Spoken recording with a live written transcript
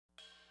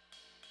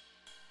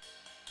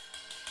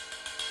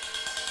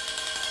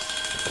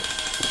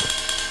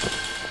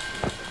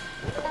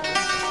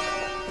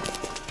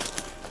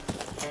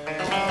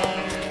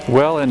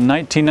Well, in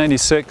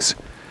 1996,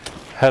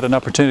 had an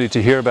opportunity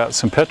to hear about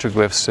some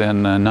petroglyphs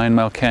in 9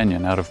 Mile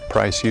Canyon out of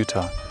Price,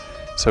 Utah.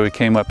 So we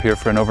came up here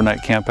for an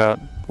overnight camp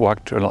out,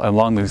 walked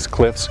along these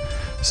cliffs,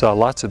 saw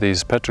lots of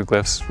these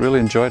petroglyphs,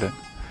 really enjoyed it.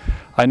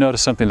 I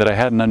noticed something that I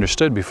hadn't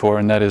understood before,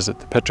 and that is that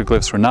the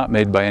petroglyphs were not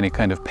made by any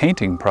kind of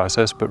painting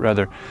process, but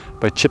rather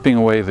by chipping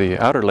away the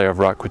outer layer of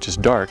rock, which is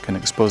dark, and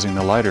exposing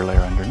the lighter layer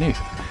underneath.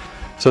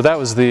 So that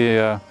was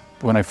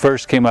when I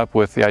first came up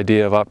with the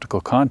idea of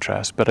optical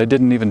contrast, but I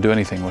didn't even do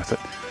anything with it.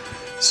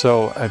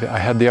 So I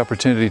had the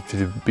opportunity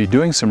to be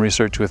doing some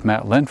research with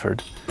Matt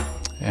Linford,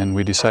 and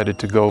we decided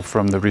to go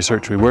from the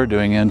research we were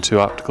doing into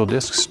optical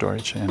disk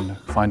storage and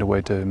find a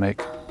way to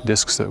make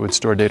disks that would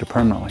store data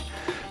permanently.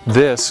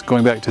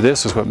 Going back to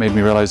this, is what made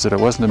me realize that it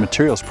wasn't a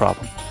materials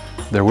problem.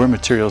 There were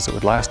materials that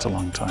would last a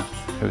long time.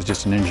 It was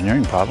just an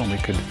engineering problem. We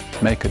could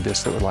make a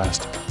disk that would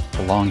last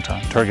a long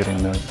time,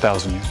 targeting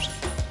 1,000 years.